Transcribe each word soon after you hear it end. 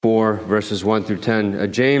4, verses 1 through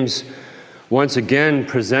 10. James once again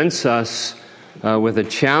presents us with a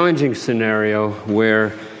challenging scenario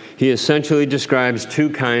where he essentially describes two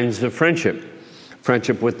kinds of friendship.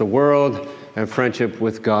 Friendship with the world and friendship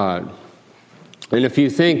with God. And if you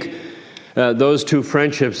think those two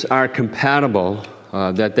friendships are compatible,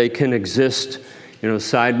 that they can exist,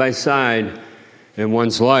 side by side in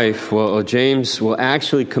one's life, well, James will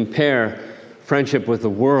actually compare friendship with the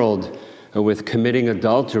world with committing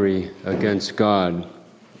adultery against God.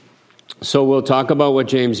 So we'll talk about what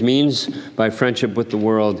James means by friendship with the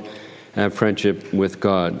world and friendship with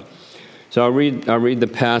God. So I'll read the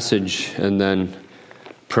passage and then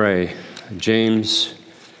pray. James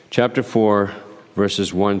chapter 4,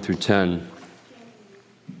 verses 1 through 10.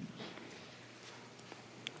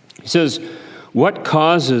 He says, "What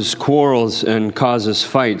causes quarrels and causes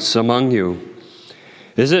fights among you?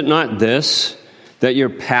 Is it not this, that your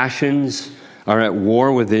passions are at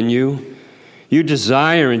war within you? You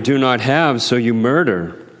desire and do not have, so you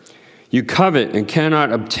murder. You covet and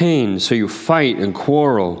cannot obtain, so you fight and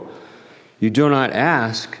quarrel. You do not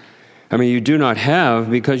have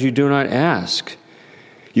because you do not ask.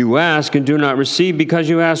 You ask and do not receive because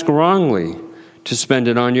you ask wrongly, to spend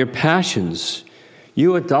it on your passions.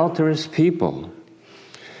 You adulterous people.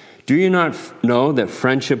 Do you not know that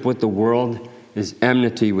friendship with the world is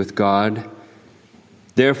enmity with God?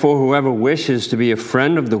 Therefore, whoever wishes to be a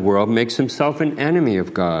friend of the world makes himself an enemy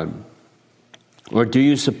of God. Or do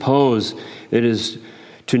you suppose it is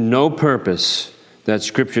to no purpose that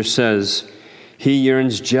Scripture says, 'He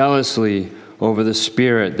yearns jealously over the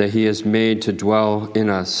Spirit that He has made to dwell in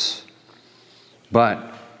us'?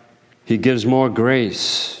 But He gives more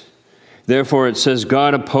grace. Therefore it says,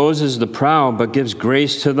 'God opposes the proud, but gives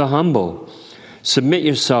grace to the humble.' Submit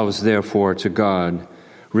yourselves, therefore, to God.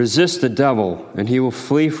 Resist the devil, and he will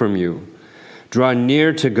flee from you. Draw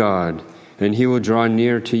near to God, and He will draw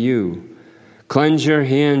near to you. Cleanse your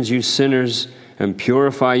hands, you sinners, and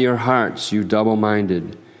purify your hearts, you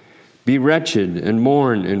double-minded. Be wretched, and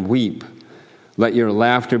mourn, and weep. Let your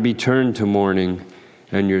laughter be turned to mourning,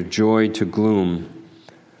 and your joy to gloom.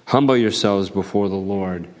 Humble yourselves before the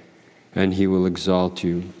Lord, and He will exalt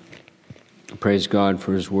you." Praise God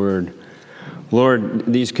for His word. Lord,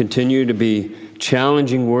 these continue to be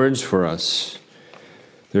challenging words for us.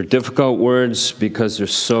 They're difficult words because they're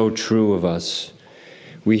so true of us.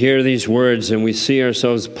 We hear these words and we see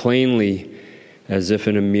ourselves plainly as if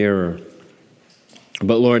in a mirror.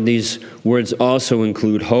 But Lord, these words also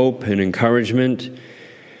include hope and encouragement,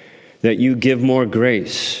 that You give more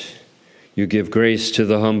grace. You give grace to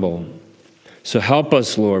the humble. So help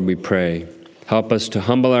us, Lord, we pray. Help us to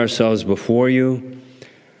humble ourselves before You.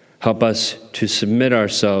 Help us to submit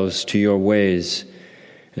ourselves to Your ways,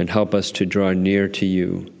 and help us to draw near to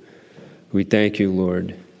You. We thank You,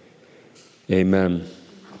 Lord. Amen.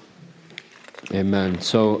 Amen.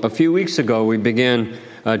 So a few weeks ago, we began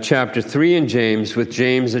chapter 3 in James, with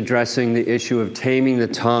James addressing the issue of taming the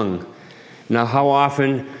tongue. Now, how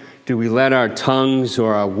often do we let our tongues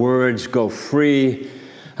or our words go free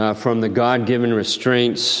from the God-given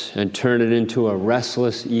restraints and turn it into a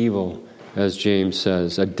restless evil, as James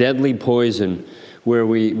says, a deadly poison, where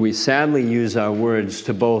we sadly use our words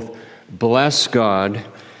to both bless God,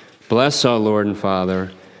 bless our Lord and Father,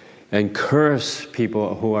 and curse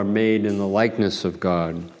people who are made in the likeness of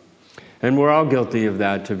God. And we're all guilty of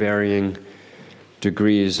that to varying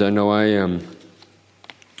degrees. I know I am.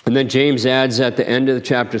 And then James adds at the end of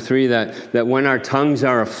chapter 3 that when our tongues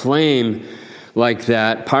are aflame like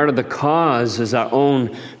that, part of the cause is our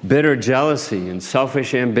own bitter jealousy and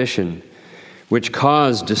selfish ambition, which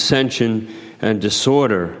cause dissension and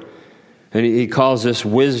disorder. And he calls this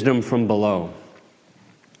wisdom from below.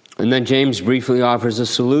 And then James briefly offers a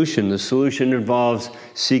solution. The solution involves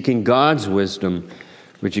seeking God's wisdom,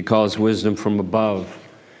 which he calls wisdom from above.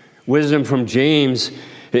 Wisdom from James,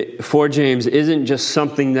 for James, isn't just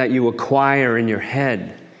something that you acquire in your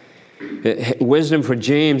head. Wisdom for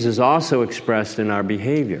James is also expressed in our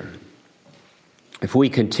behavior. If we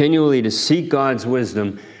continually to seek God's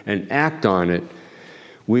wisdom and act on it,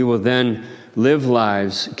 we will then live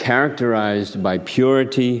lives characterized by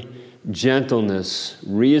purity, gentleness,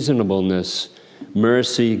 reasonableness,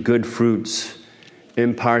 mercy, good fruits,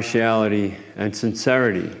 impartiality, and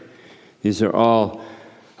sincerity. These are all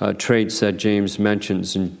traits that James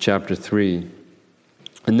mentions in chapter 3.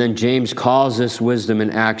 And then James calls this wisdom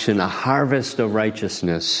in action a harvest of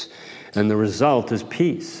righteousness, and the result is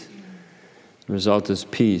peace. The result is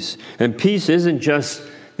peace. And peace isn't just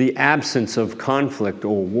the absence of conflict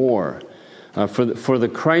or war. For the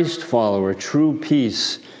Christ follower, true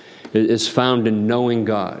peace is found in knowing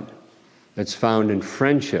God. that's found in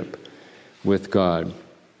friendship with God.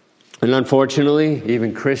 And unfortunately,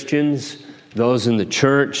 even Christians, those in the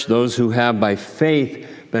church, those who have by faith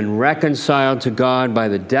been reconciled to God by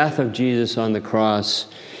the death of Jesus on the cross,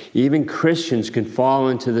 even Christians can fall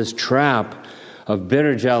into this trap of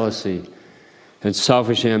bitter jealousy and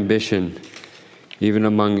selfish ambition, even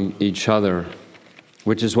among each other,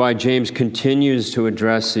 which is why James continues to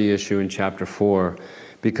address the issue in chapter 4,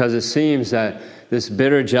 because it seems that this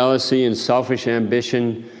bitter jealousy and selfish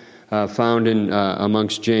ambition found in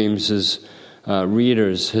amongst James's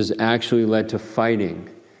readers has actually led to fighting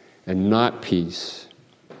and not peace.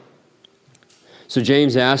 So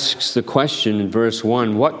James asks the question in verse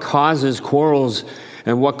 1, what causes quarrels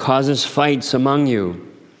and what causes fights among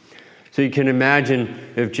you? So you can imagine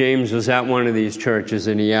if James was at one of these churches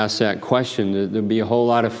and he asked that question, there'd be a whole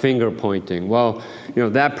lot of finger pointing. Well,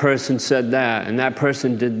 that person said that and that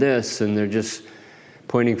person did this, and they're just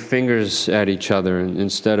pointing fingers at each other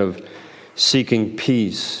instead of seeking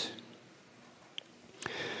peace.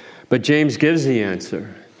 But James gives the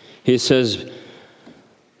answer. He says,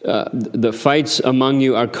 the fights among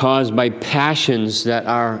you are caused by passions that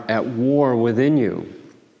are at war within you.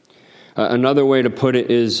 Another way to put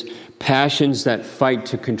it is passions that fight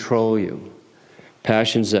to control you.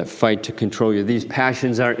 Passions that fight to control you. These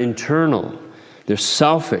passions are internal. They're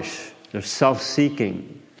selfish. They're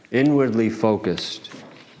self-seeking, inwardly focused.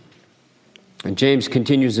 And James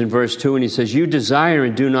continues in verse 2 and he says, you desire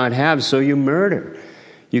and do not have, so you murder.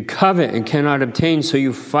 You covet and cannot obtain, so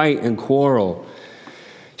you fight and quarrel.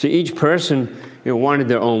 So each person wanted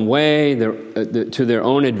their own way, to their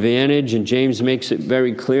own advantage, and James makes it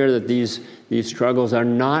very clear that these struggles are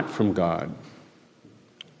not from God.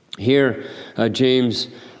 Here, James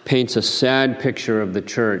paints a sad picture of the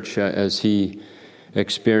church as he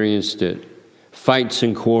experienced it. Fights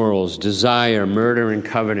and quarrels, desire, murder, and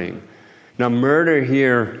coveting. Now, murder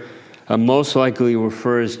here most likely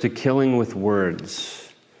refers to killing with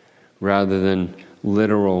words rather than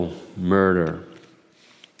literal murder.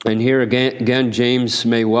 And here again, James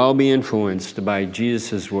may well be influenced by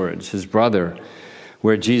Jesus' words, his brother,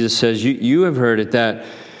 where Jesus says, you have heard it, that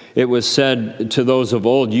it was said to those of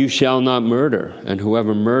old, you shall not murder, and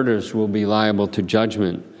whoever murders will be liable to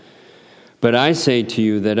judgment. But I say to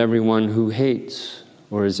you that everyone who hates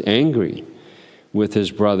or is angry with his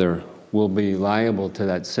brother will be liable to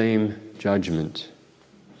that same judgment.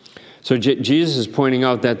 So Jesus is pointing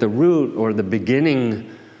out that the root or the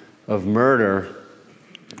beginning of murder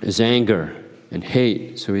is anger and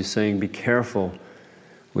hate. So he's saying, be careful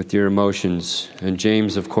with your emotions. And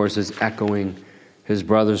James, of course, is echoing his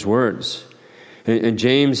brother's words. And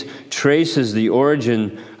James traces the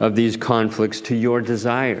origin of these conflicts to your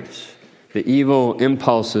desires, the evil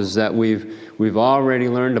impulses that we've already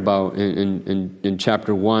learned about in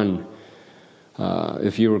chapter 1.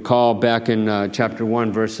 If you recall back in chapter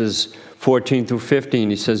 1, verses 14 through 15,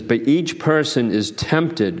 he says, but each person is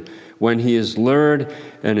tempted when he is lured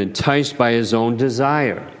and enticed by his own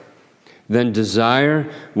desire. Then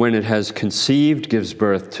desire, when it has conceived, gives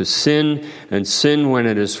birth to sin, and sin, when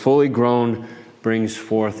it is fully grown, brings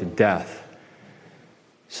forth death.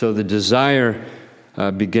 So the desire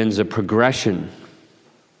begins a progression.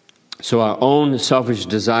 So our own selfish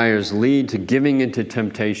desires lead to giving into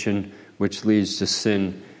temptation, which leads to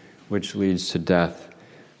sin, which leads to death.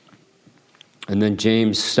 And then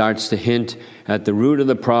James starts to hint at the root of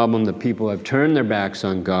the problem that people have turned their backs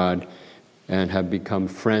on God and have become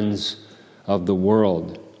friends of the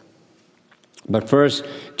world. But first,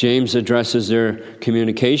 James addresses their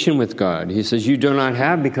communication with God. He says, you do not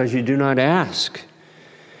have because you do not ask.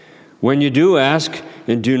 When you do ask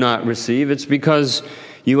and do not receive, it's because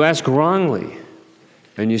you ask wrongly.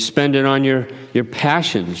 And you spend it on your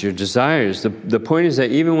passions, your desires. The point is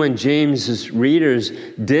that even when James's readers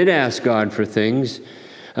did ask God for things,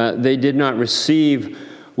 they did not receive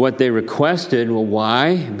what they requested. Well,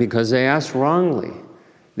 why? Because they asked wrongly.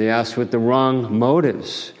 They asked with the wrong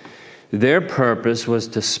motives. Their purpose was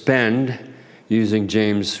to spend, using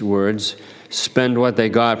James' words, spend what they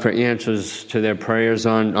got for answers to their prayers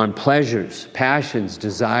on pleasures, passions,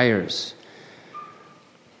 desires.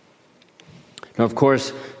 Now, of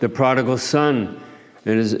course, the prodigal son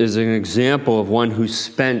is an example of one who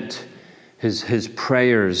spent his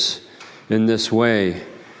prayers in this way.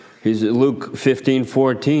 He's Luke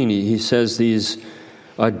 15:14. He says these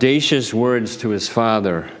audacious words to his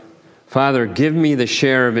father. Father, give me the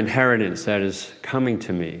share of inheritance that is coming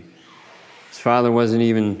to me. His father wasn't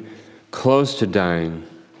even close to dying.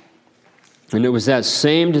 And it was that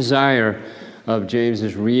same desire of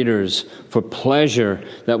James's readers for pleasure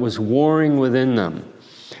that was warring within them.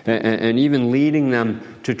 and even leading them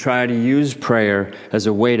to try to use prayer as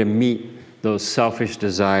a way to meet those selfish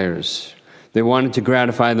desires. They wanted to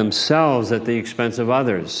gratify themselves at the expense of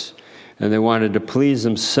others, and they wanted to please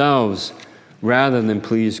themselves rather than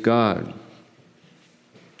please God.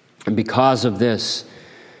 And because of this,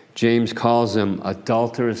 James calls them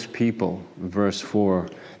adulterous people, verse 4.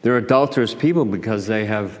 They're adulterous people because they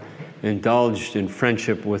have indulged in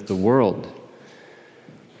friendship with the world.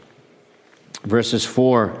 Verses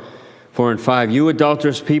 4 and 5, you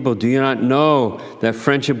adulterous people, do you not know that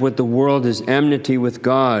friendship with the world is enmity with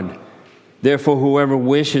God? Therefore, whoever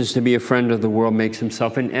wishes to be a friend of the world makes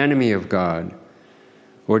himself an enemy of God.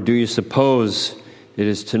 Or do you suppose it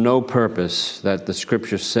is to no purpose that the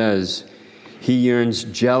Scripture says, he yearns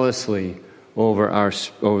jealously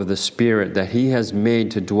over the Spirit that he has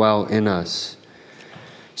made to dwell in us?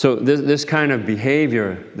 So this kind of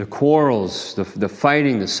behavior, the quarrels, the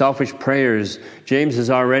fighting, the selfish prayers, James has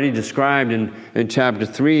already described in chapter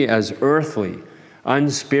 3 as earthly,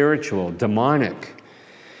 unspiritual, demonic.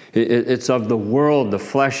 It's of the world, the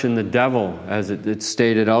flesh, and the devil, as it's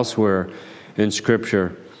stated elsewhere in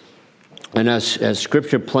Scripture. And as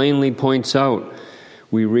Scripture plainly points out,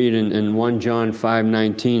 we read in 1 John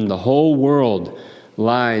 5:19, the whole world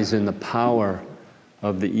lies in the power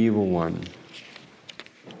of the evil one.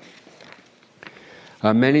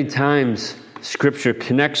 Many times, Scripture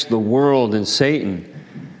connects the world and Satan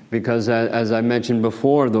because, as I mentioned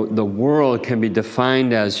before, the world can be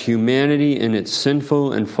defined as humanity in its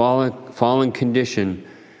sinful and fallen condition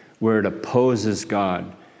where it opposes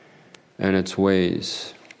God and its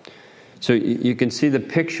ways. So you can see the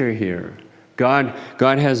picture here. God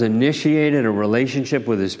has initiated a relationship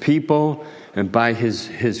with his people, and by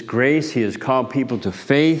his grace, he has called people to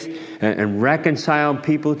faith and reconciled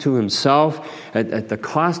people to himself at the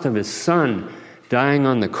cost of his Son dying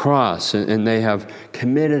on the cross. And they have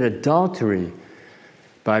committed adultery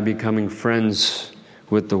by becoming friends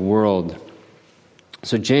with the world.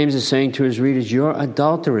 So James is saying to his readers, you're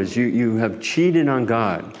adulterers. You have cheated on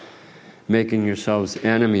God, making yourselves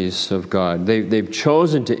enemies of God. They've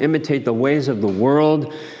chosen to imitate the ways of the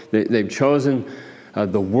world. They've chosen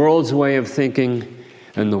the world's way of thinking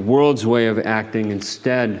and the world's way of acting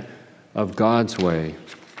instead of God's way.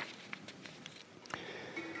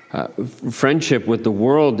 Friendship with the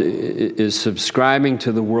world is subscribing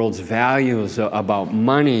to the world's values about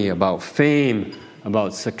money, about fame,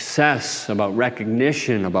 about success, about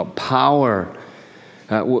recognition, about power,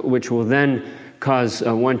 which will then cause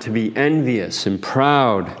one to be envious and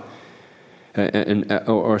proud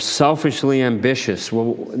or selfishly ambitious,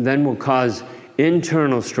 will cause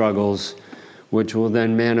internal struggles, which will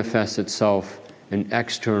then manifest itself in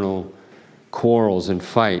external quarrels and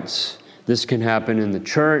fights. This can happen in the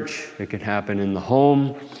church, it can happen in the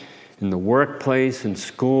home, in the workplace, in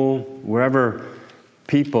school, wherever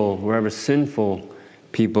sinful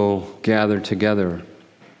people gather together.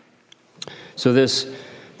 So this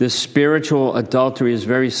spiritual adultery is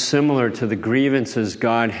very similar to the grievances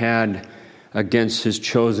God had against his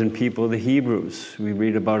chosen people, the Hebrews. We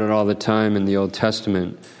read about it all the time in the Old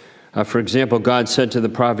Testament. For example, God said to the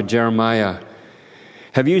prophet Jeremiah,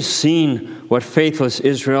 have you seen what faithless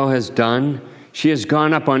Israel has done? She has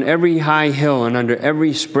gone up on every high hill and under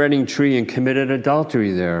every spreading tree and committed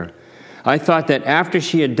adultery there. I thought that after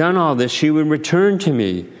she had done all this, she would return to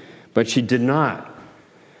me, but she did not.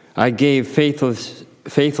 I gave faithless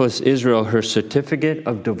Israel her certificate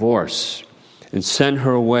of divorce and sent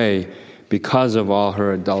her away because of all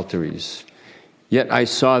her adulteries. Yet I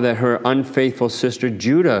saw that her unfaithful sister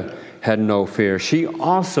Judah had no fear. She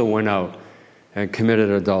also went out and committed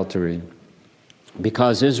adultery.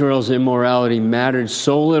 Because Israel's immorality mattered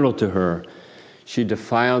so little to her, she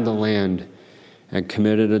defiled the land and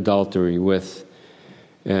committed adultery with,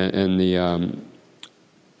 and the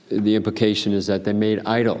implication is that they made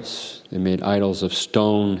idols. They made idols of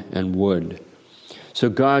stone and wood. So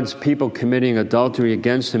God's people committing adultery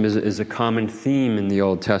against him is a common theme in the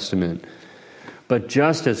Old Testament. But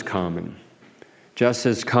just as common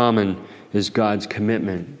is God's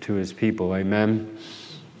commitment to his people. Amen?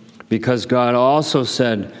 Because God also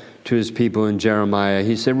said to his people in Jeremiah,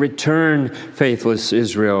 he said, return, faithless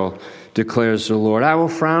Israel, declares the Lord. I will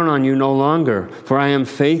frown on you no longer, for I am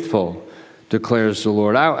faithful, declares the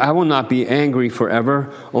Lord. I will not be angry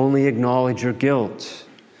forever, only acknowledge your guilt,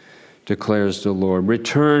 declares the Lord.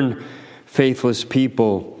 Return, faithless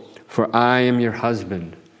people, for I am your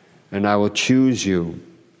husband, and I will choose you.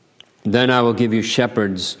 Then I will give you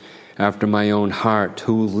shepherds after my own heart,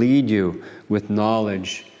 who will lead you with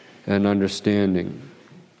knowledge and understanding.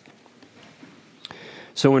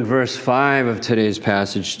 So in verse 5 of today's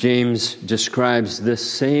passage, James describes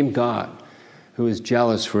this same God who is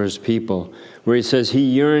jealous for his people, where he says he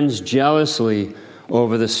yearns jealously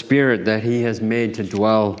over the Spirit that he has made to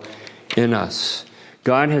dwell in us.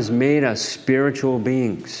 God has made us spiritual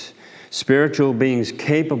beings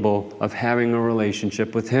capable of having a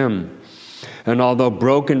relationship with him. And although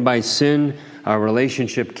broken by sin, our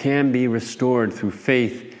relationship can be restored through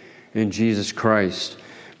faith in Jesus Christ,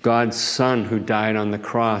 God's Son who died on the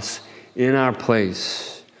cross in our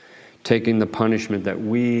place, taking the punishment that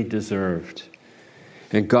we deserved.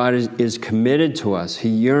 And God is committed to us. He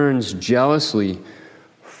yearns jealously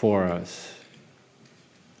for us.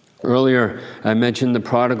 Earlier, I mentioned the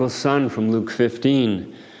prodigal son from Luke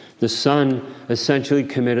 15. The son essentially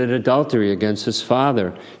committed adultery against his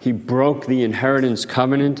father. He broke the inheritance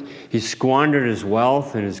covenant. He squandered his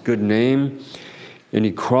wealth and his good name. And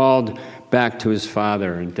he crawled back to his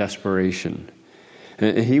father in desperation.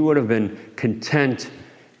 And he would have been content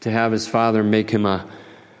to have his father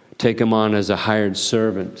take him on as a hired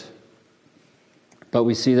servant. But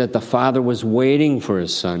we see that the father was waiting for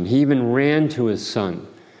his son. He even ran to his son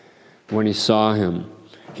when he saw him.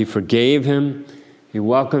 He forgave him. He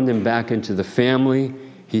welcomed him back into the family.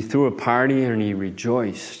 He threw a party and he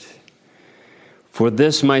rejoiced. For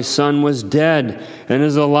this my son was dead and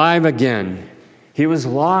is alive again. He was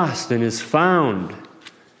lost and is found.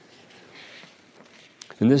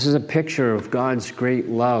 And this is a picture of God's great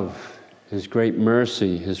love, his great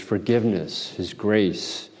mercy, his forgiveness, his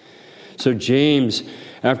grace. So James,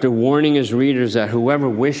 after warning his readers that whoever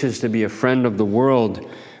wishes to be a friend of the world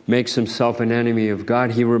makes himself an enemy of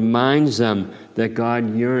God, he reminds them that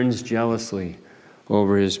God yearns jealously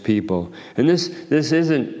over his people. And this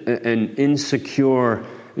isn't an insecure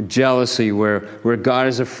jealousy where God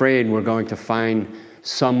is afraid we're going to find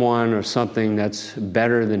someone or something that's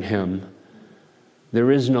better than him.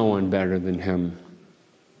 There is no one better than him.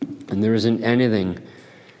 And there isn't anything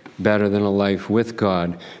better than a life with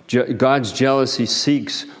God. God's jealousy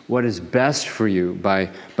seeks what is best for you by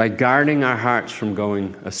guarding our hearts from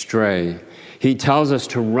going astray. He tells us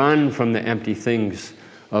to run from the empty things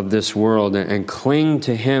of this world and cling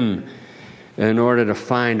to him in order to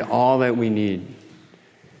find all that we need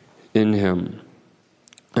in him.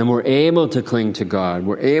 And we're able to cling to God.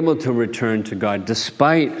 We're able to return to God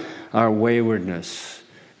despite our waywardness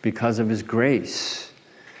because of his grace.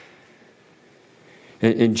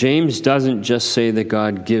 And James doesn't just say that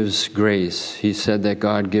God gives grace. He said that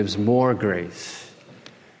God gives more grace.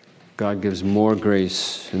 God gives more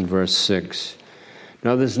grace in verse 6.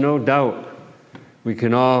 Now, there's no doubt we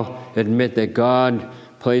can all admit that God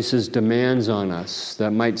places demands on us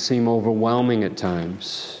that might seem overwhelming at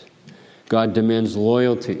times. God demands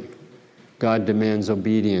loyalty. God demands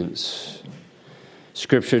obedience.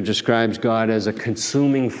 Scripture describes God as a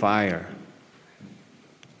consuming fire.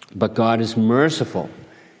 But God is merciful.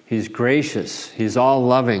 He's gracious. He's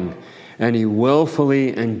all-loving. And he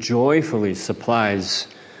willfully and joyfully supplies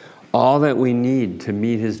all that we need to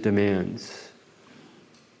meet his demands.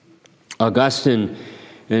 Augustine,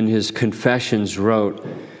 in his Confessions, wrote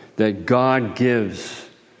that God gives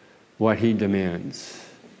what he demands.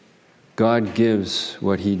 God gives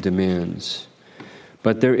what he demands.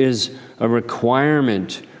 But there is a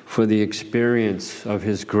requirement for the experience of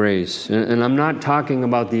his grace. And I'm not talking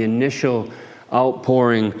about the initial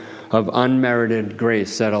outpouring of unmerited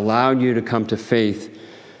grace that allowed you to come to faith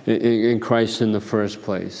in Christ in the first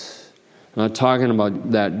place. I'm not talking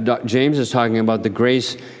about that. James is talking about the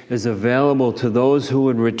grace is available to those who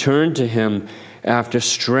would return to him after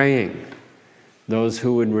straying, those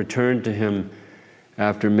who would return to him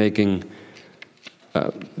after breaking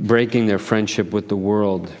their friendship with the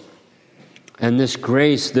world. And this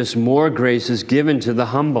grace, this more grace, is given to the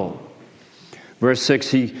humble. Verse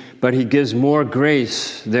 6, but he gives more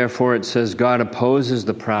grace. Therefore it says, God opposes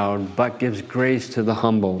the proud, but gives grace to the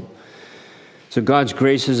humble. So God's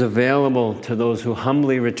grace is available to those who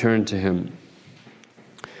humbly return to him.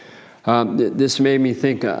 This made me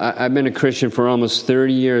think, I've been a Christian for almost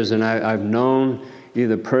 30 years, and I've known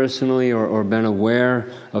either personally or been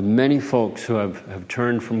aware of many folks who have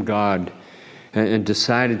turned from God and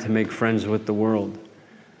decided to make friends with the world.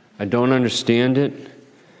 I don't understand it.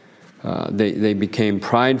 They became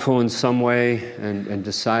prideful in some way and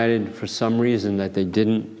decided for some reason that they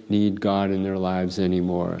didn't need God in their lives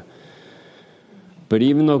anymore. But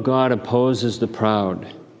even though God opposes the proud,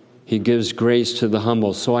 he gives grace to the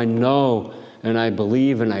humble. So I know and I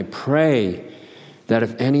believe and I pray that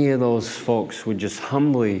if any of those folks would just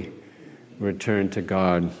humbly return to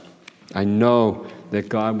God, I know that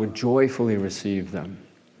God would joyfully receive them.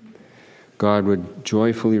 God would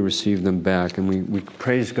joyfully receive them back. And we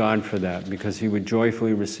praise God for that, because he would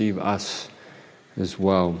joyfully receive us as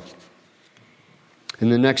well. In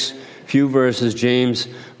the next few verses, James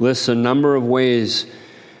lists a number of ways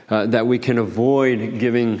that we can avoid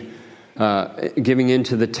giving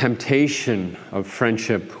into the temptation of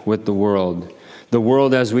friendship with the world. The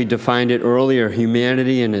world, as we defined it earlier,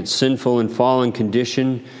 humanity in its sinful and fallen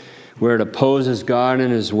condition, where it opposes God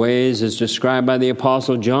and his ways, is described by the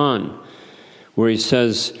Apostle John, where he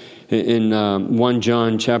says in 1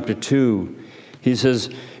 John chapter 2, he says,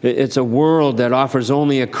 it's a world that offers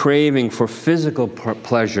only a craving for physical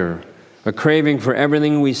pleasure, a craving for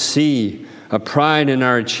everything we see, a pride in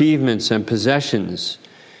our achievements and possessions.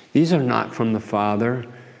 These are not from the Father,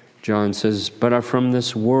 John says, but are from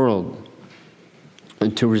this world.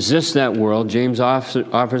 And to resist that world, James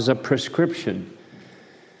offers a prescription.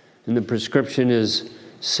 And the prescription is,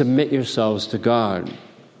 submit yourselves to God.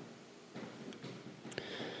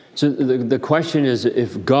 So the question is,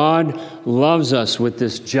 if God loves us with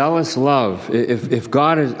this jealous love, if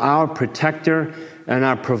God is our protector and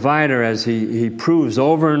our provider, as he proves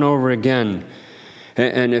over and over again,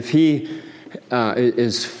 and if he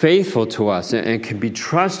is faithful to us and can be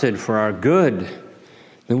trusted for our good,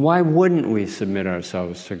 then why wouldn't we submit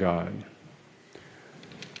ourselves to God?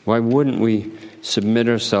 Why wouldn't we submit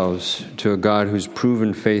ourselves to a God who's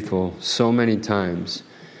proven faithful so many times?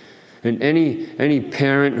 And any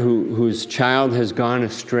parent whose child has gone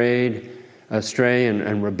astray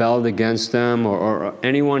and rebelled against them, or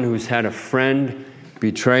anyone who's had a friend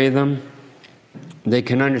betray them, they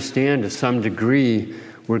can understand to some degree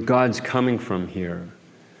where God's coming from here.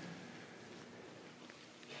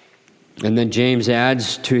 And then James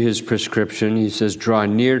adds to his prescription, he says, draw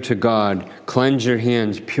near to God, cleanse your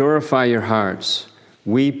hands, purify your hearts,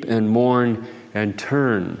 weep and mourn and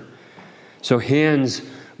turn. So hands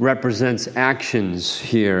represents actions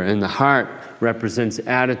here, and the heart represents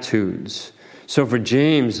attitudes. So for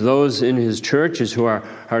James, those in his churches who are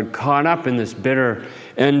caught up in this bitter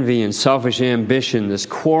envy and selfish ambition, this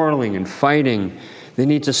quarreling and fighting, they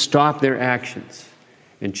need to stop their actions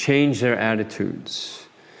and change their attitudes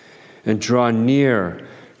and draw near,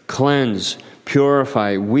 cleanse,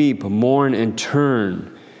 purify, weep, mourn, and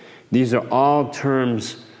turn. These are all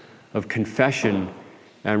terms of confession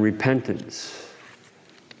and repentance.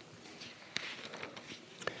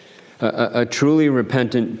 A truly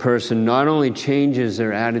repentant person not only changes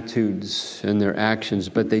their attitudes and their actions,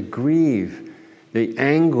 but they grieve, they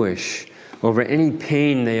anguish over any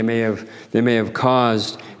pain they may have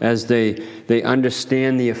caused as they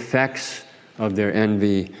understand the effects of their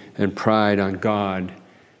envy and pride on God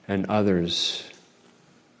and others.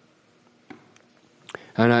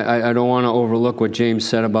 And I don't want to overlook what James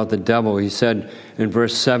said about the devil. He said in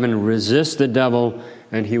verse 7, resist the devil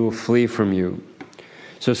and he will flee from you.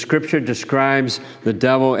 So Scripture describes the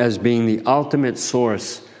devil as being the ultimate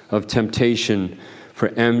source of temptation for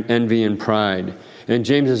envy and pride. And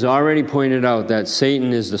James has already pointed out that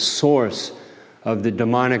Satan is the source of the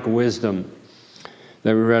demonic wisdom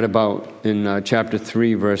that we read about in chapter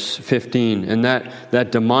 3, verse 15. And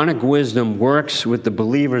that demonic wisdom works with the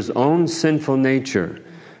believer's own sinful nature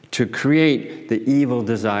to create the evil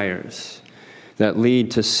desires that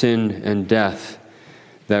lead to sin and death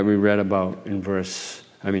that we read about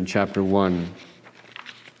in chapter 1.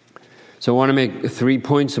 So I want to make 3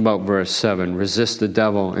 points about verse 7. Resist the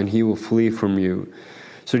devil and he will flee from you.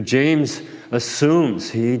 So James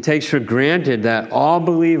assumes, he takes for granted that all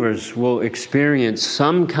believers will experience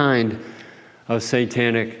some kind of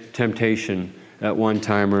satanic temptation at one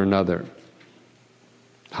time or another.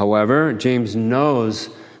 However, James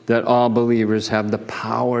knows that all believers have the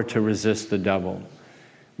power to resist the devil.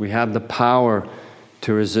 We have the power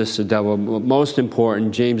to resist the devil. Most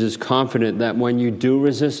important, James is confident that when you do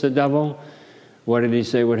resist the devil, what did he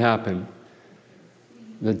say would happen?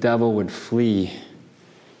 The devil would flee.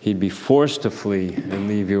 He'd be forced to flee and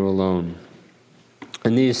leave you alone.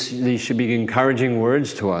 And these should be encouraging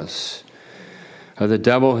words to us. The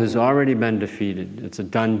devil has already been defeated. It's a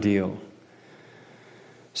done deal.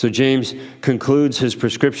 So James concludes his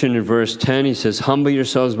prescription in verse 10. He says, humble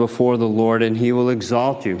yourselves before the Lord and he will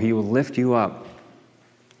exalt you. He will lift you up.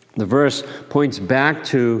 The verse points back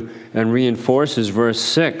to and reinforces verse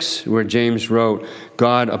 6, where James wrote,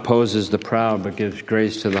 God opposes the proud but gives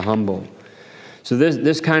grace to the humble. So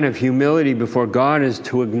this kind of humility before God is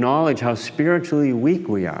to acknowledge how spiritually weak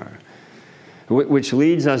we are, which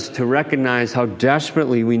leads us to recognize how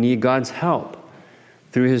desperately we need God's help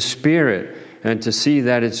through His Spirit, and to see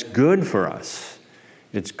that it's good for us.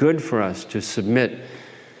 It's good for us to submit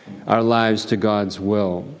our lives to God's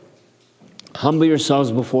will. Humble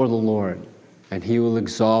yourselves before the Lord. and he will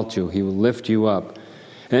exalt you. He will lift you up.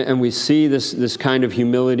 And we see this kind of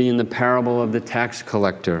humility in the parable of the tax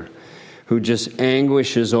collector, who just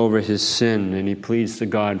anguishes over his sin, and he pleads to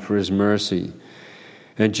God for his mercy.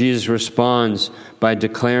 And Jesus responds by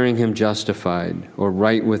declaring him justified or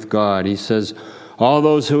right with God. He says, all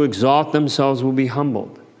those who exalt themselves will be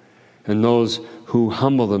humbled, and those who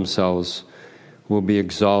humble themselves will be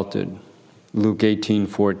exalted. Luke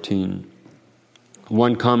 18:14.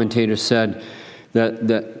 One commentator said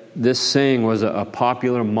that this saying was a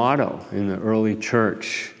popular motto in the early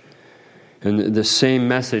church. And the same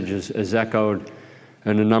message is echoed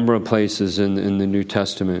in a number of places in the New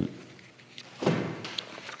Testament.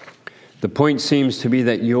 The point seems to be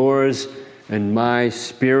that yours and my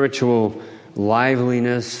spiritual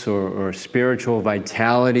liveliness or spiritual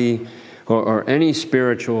vitality or any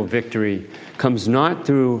spiritual victory comes not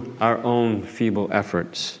through our own feeble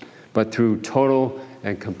efforts, but through total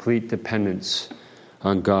and complete dependence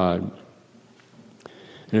on God.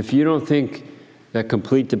 And if you don't think that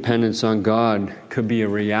complete dependence on God could be a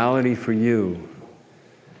reality for you,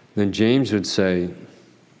 then James would say,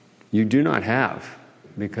 you do not have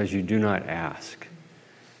because you do not ask.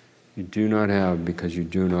 You do not have because you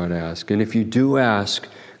do not ask. And if you do ask,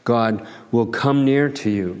 God will come near to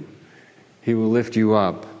you. He will lift you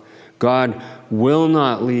up. God will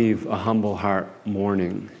not leave a humble heart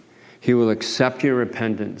mourning. He will accept your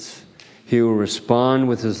repentance. He will respond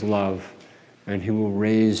with his love, and he will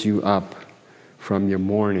raise you up from your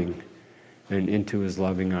mourning and into his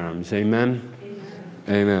loving arms. Amen?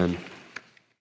 Amen. Amen.